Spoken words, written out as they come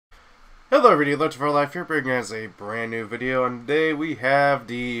Hello everybody, Legend for Life here, bringing us a brand new video, and today we have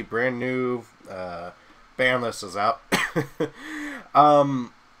the brand new ban list is out. I'll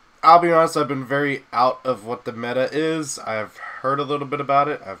be honest, I've been very out of what the meta is. I've heard a little bit about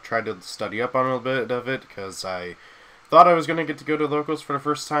it. I've tried to study up on a little bit of it because I thought I was going to get to go to locals for the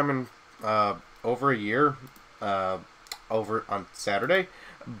first time in over a year, over on Saturday,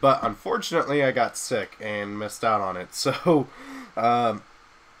 but unfortunately I got sick and missed out on it. So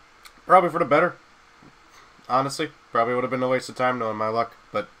probably for the better. Honestly, probably would have been a waste of time knowing my luck.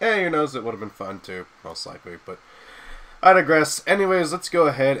 But hey, who knows? It would have been fun too, most likely. But I digress. Anyways, let's go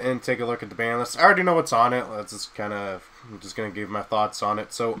ahead and take a look at the ban list. I already know what's on it. Let's just I'm just gonna give my thoughts on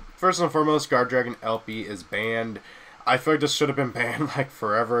it. So first and foremost, Guard Dragon LP is banned. I feel like this should have been banned like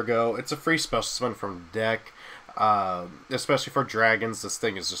forever ago. It's a free special summon from deck. Especially for dragons, this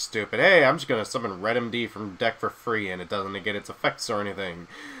thing is just stupid. Hey, I'm just gonna summon Red MD from deck for free, and it doesn't negate its effects or anything.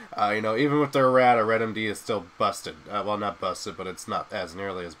 You know, even with their rat, a Red MD is still busted. Well, not busted, but it's not as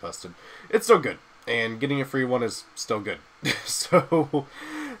nearly as busted. It's still good, and getting a free one is still good. So,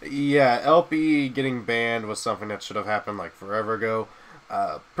 yeah, LP getting banned was something that should have happened like forever ago.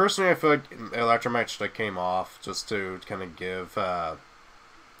 Personally, I feel like Electromite should have came off just to kind of give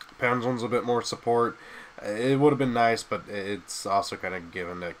Pendulums a bit more support. It would have been nice, but it's also kind of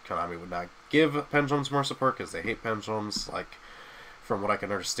given that Konami would not give Pendulums more support because they hate Pendulums, like, from what I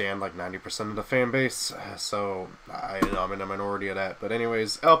can understand, like 90% of the fan base. So, I'm in a minority of that. But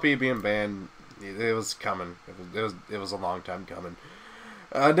anyways, LP being banned, it was coming. It was a long time coming.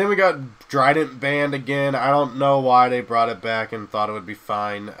 Then we got Trident banned again. I don't know why they brought it back and thought it would be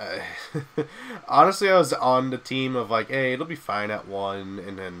fine. Honestly, I was on the team of like, hey, it'll be fine at 1,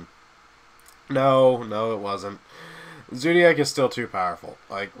 and then no, it wasn't. Zodiac is still too powerful,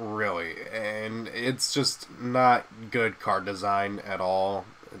 like, really, and it's just not good card design at all,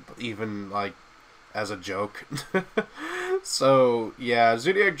 even, like, as a joke. So, yeah,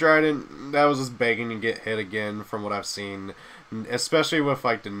 Zodiac Trident, that was just begging to get hit again from what I've seen, especially with,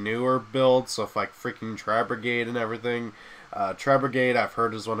 like, the newer builds, so, like, freaking Tri-Brigade and everything. Tri-Brigade, I've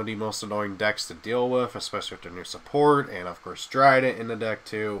heard, is one of the most annoying decks to deal with, especially with their new support, and, of course, Trident in the deck,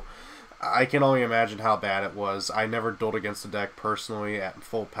 too. I can only imagine how bad it was. I never dueled against the deck personally at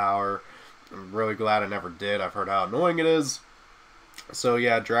full power. I'm really glad I never did. I've heard how annoying it is. So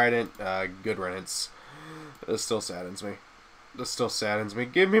yeah, Trident, good riddance. This still saddens me. This still saddens me.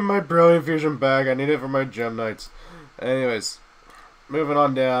 Give me my Brilliant Fusion back. I need it for my Gem Knights. Anyways, moving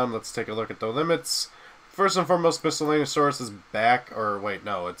on down, let's take a look at the limits. First and foremost, Myfigurecollection is back, or wait,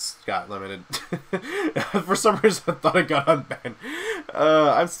 no, it's got limited. For some reason, I thought it got unbanned.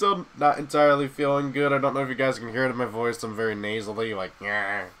 I'm still not entirely feeling good. I don't know if you guys can hear it in my voice. I'm very nasally, like,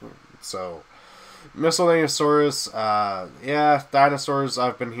 yeah. So, Myfigurecollection, yeah, dinosaurs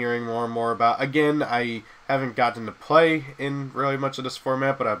I've been hearing more and more about. Again, I haven't gotten to play in really much of this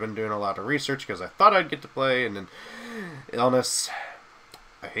format, but I've been doing a lot of research because I thought I'd get to play, and then illness.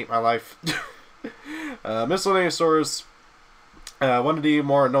 I hate my life. Myfigurecollection, one of the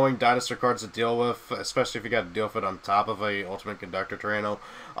more annoying dinosaur cards to deal with, especially if you got to deal with it on top of a Ultimate Conductor Tyranno.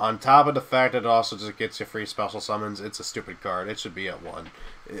 On top of the fact that it also just gets you free special summons, it's a stupid card. It should be at 1.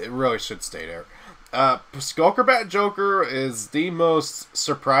 It really should stay there. Skullcrobat Joker is the most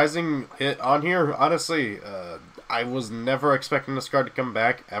surprising hit on here, honestly. I was never expecting this card to come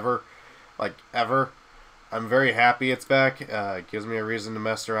back, ever. Like, ever. I'm very happy it's back. It gives me a reason to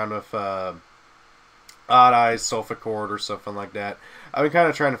mess around with Odd Eyes, Sulfur or something like that. I've been kind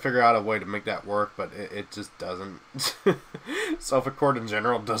of trying to figure out a way to make that work, but it just doesn't. Sulfur in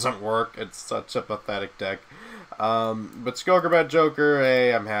general doesn't work. It's such a pathetic deck. But Skullcrobat Joker,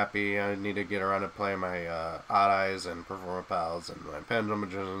 hey, I'm happy. I need to get around to playing my Odd Eyes and Performer Pals and my Pendulum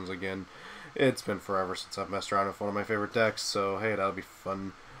Magicians again. It's been forever since I've messed around with one of my favorite decks, so hey, that'll be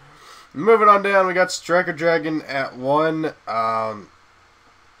fun. Moving on down, we got Striker Dragon at 1.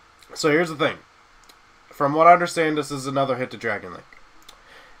 So here's the thing. From what I understand, this is another hit to Dragon Link.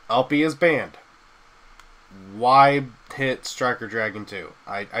 LP is banned. Why hit Striker Dragon 2?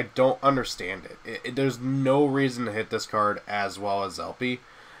 I don't understand it. There's no reason to hit this card as well as LP.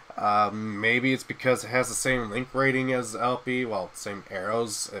 Maybe it's because it has the same link rating as LP. Well, same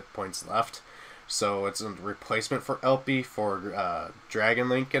arrows. It points left. So it's a replacement for LP for Dragon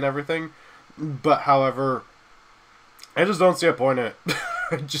Link and everything. But, however, I just don't see a point in it.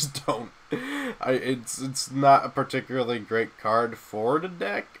 I just don't. It's not a particularly great card for the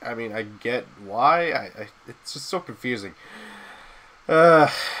deck. I mean, I get why. It's just so confusing.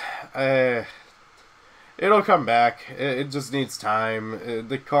 It'll come back. It just needs time.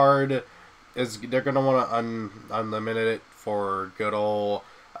 The card is, they're gonna want to unlimited it for good old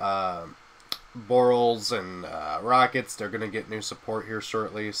Borals and Rockets, they're going to get new support here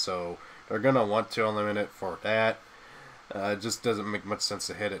shortly, so they're going to want to unlimit it for that. It just doesn't make much sense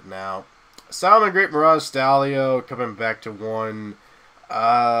to hit it now. Salamangreat Mirage Stalio coming back to 1.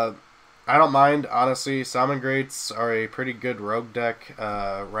 I don't mind, honestly. Salamangreats are a pretty good rogue deck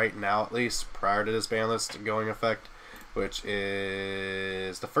right now, at least, prior to this ban list going effect, which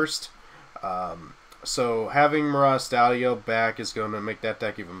is the 1st. So having Mirage Stalio back is going to make that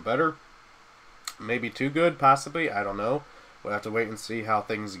deck even better. Maybe too good, possibly. I don't know. We'll have to wait and see how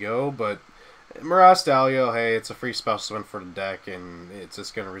things go. But Mirage Stalio, hey, it's a free specimen for the deck, and it's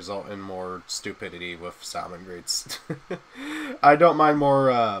just going to result in more stupidity with Salamangreats. I don't mind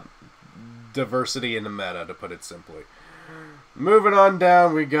more diversity in the meta, to put it simply. Moving on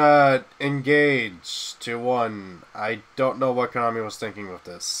down, we got Engage to 1. I don't know what Konami was thinking with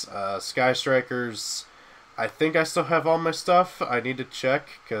this. Sky Strikers, I think I still have all my stuff. I need to check,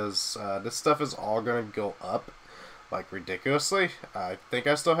 because this stuff is all going to go up, like, ridiculously. I think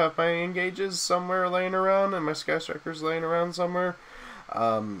I still have my Engages somewhere laying around, and my Sky Strikers laying around somewhere.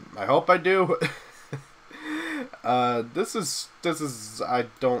 I hope I do. This is, I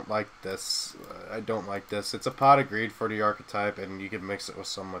don't like this. I don't like this. It's a pot of greed for the archetype, and you can mix it with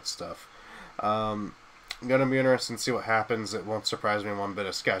so much stuff. Gonna be interesting to see what happens. It won't surprise me one bit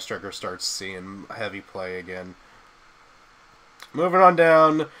if Sky Striker starts seeing heavy play again. Moving on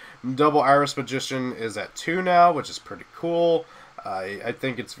down, Double Iris Magician is at 2 now, which is pretty cool. I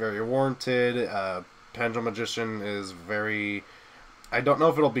think it's very warranted. Pendulum Magician is very... I don't know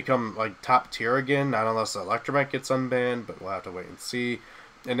if it'll become like top tier again, not unless Electromech gets unbanned, but we'll have to wait and see.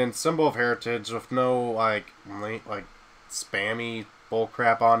 And then Symbol of Heritage with no like spammy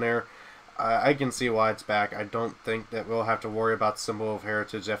bullcrap on there. I can see why it's back. I don't think that we'll have to worry about Symbol of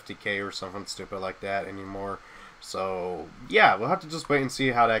Heritage FTK or something stupid like that anymore. So yeah, we'll have to just wait and see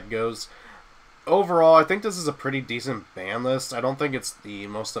how that goes. Overall, I think this is a pretty decent ban list. I don't think it's the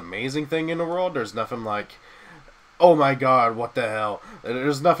most amazing thing in the world. There's nothing like, oh my god, what the hell?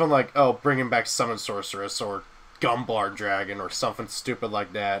 There's nothing like, oh, bringing back Summon Sorceress or Gumblar Dragon or something stupid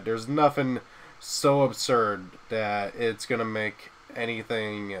like that. There's nothing so absurd that it's going to make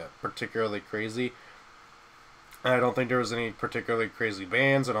anything particularly crazy. I don't think there was any particularly crazy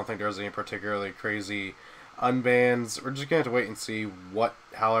bans. I don't think there was any particularly crazy unbans. We're just going to have to wait and see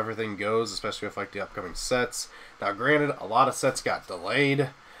how everything goes, especially with like the upcoming sets. Now, granted, a lot of sets got delayed.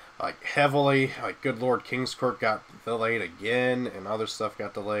 Like, heavily. Like, Good Lord King's Court got delayed again, and other stuff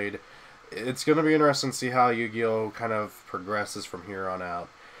got delayed. It's going to be interesting to see how Yu-Gi-Oh! Kind of progresses from here on out.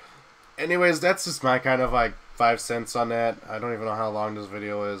 Anyways, that's just my kind of, like, 5 cents on that. I don't even know how long this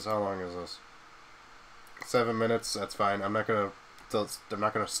video is. How long is this? 7 minutes? That's fine. I'm not going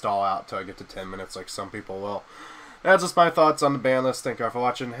to stall out till I get to 10 minutes like some people will. That's just my thoughts on the ban list. Thank you all for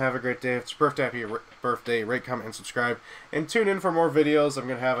watching. Have a great day. If it's your birthday, happy birthday. Rate, comment, and subscribe. And tune in for more videos. I'm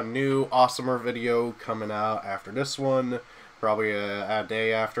going to have a new, awesomer video coming out after this one. Probably a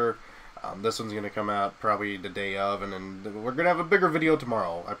day after. This one's going to come out probably the day of. And then we're going to have a bigger video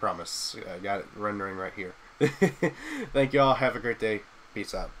tomorrow. I promise. I got it rendering right here. Thank you all. Have a great day.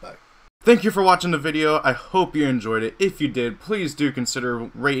 Peace out. Bye. Thank you for watching the video. I hope you enjoyed it. If you did, please do consider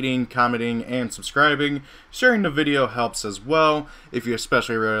rating, commenting, and subscribing. Sharing the video helps as well. If you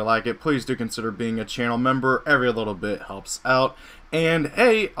especially really like it, please do consider being a channel member. Every little bit helps out. And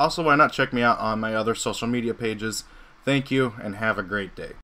hey, also why not check me out on my other social media pages. Thank you, and have a great day.